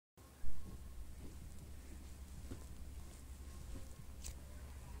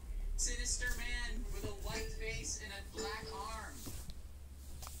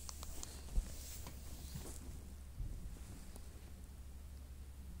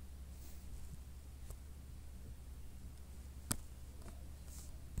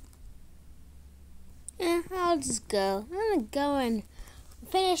I'll just go. I'm gonna go and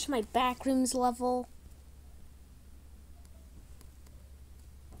finish my backrooms level.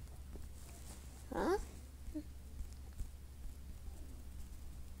 Huh?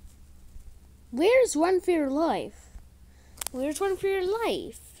 Where's Run for Your Life? Where's Run for Your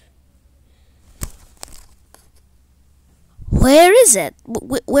Life? Where is it?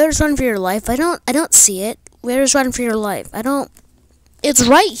 Where's Run for Your Life? I don't see it. Where's Run for Your Life? It's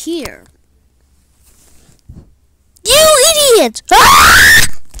right here. You idiot! Ah!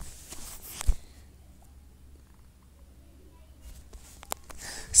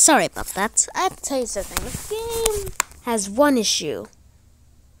 Sorry about that. I have to tell you something. This game has one issue.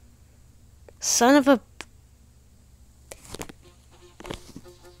 Son of a...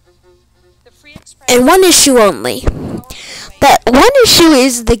 And one issue only. That one issue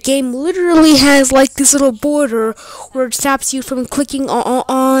is the game literally has like this little border where it stops you from clicking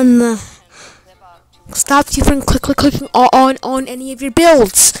on clicking on any of your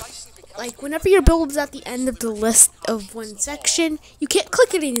builds. Like whenever your build is at the end of the list of one section, you can't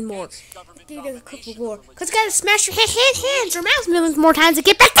click it anymore. You gotta click more because you gotta smash your hands or mouse millions more times to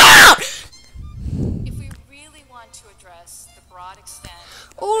get back down. If we really want to address the broad extent,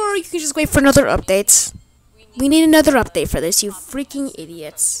 or you can just wait for another update. We need another update for this, you freaking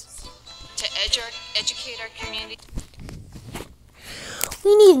idiots. to educate our community.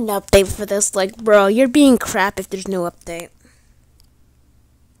 We need an update for this. Like, bro, you're being crap if there's no update.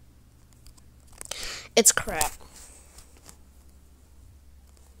 It's crap.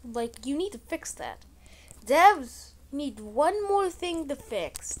 Like, you need to fix that. Devs need one more thing to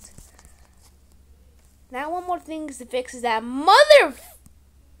fix. That one more thing to fix is that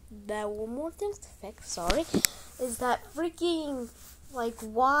That one more thing to fix, sorry, is that freaking, like,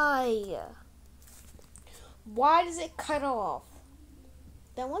 why? Why does it cut off?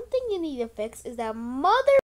 That one thing you need to fix is that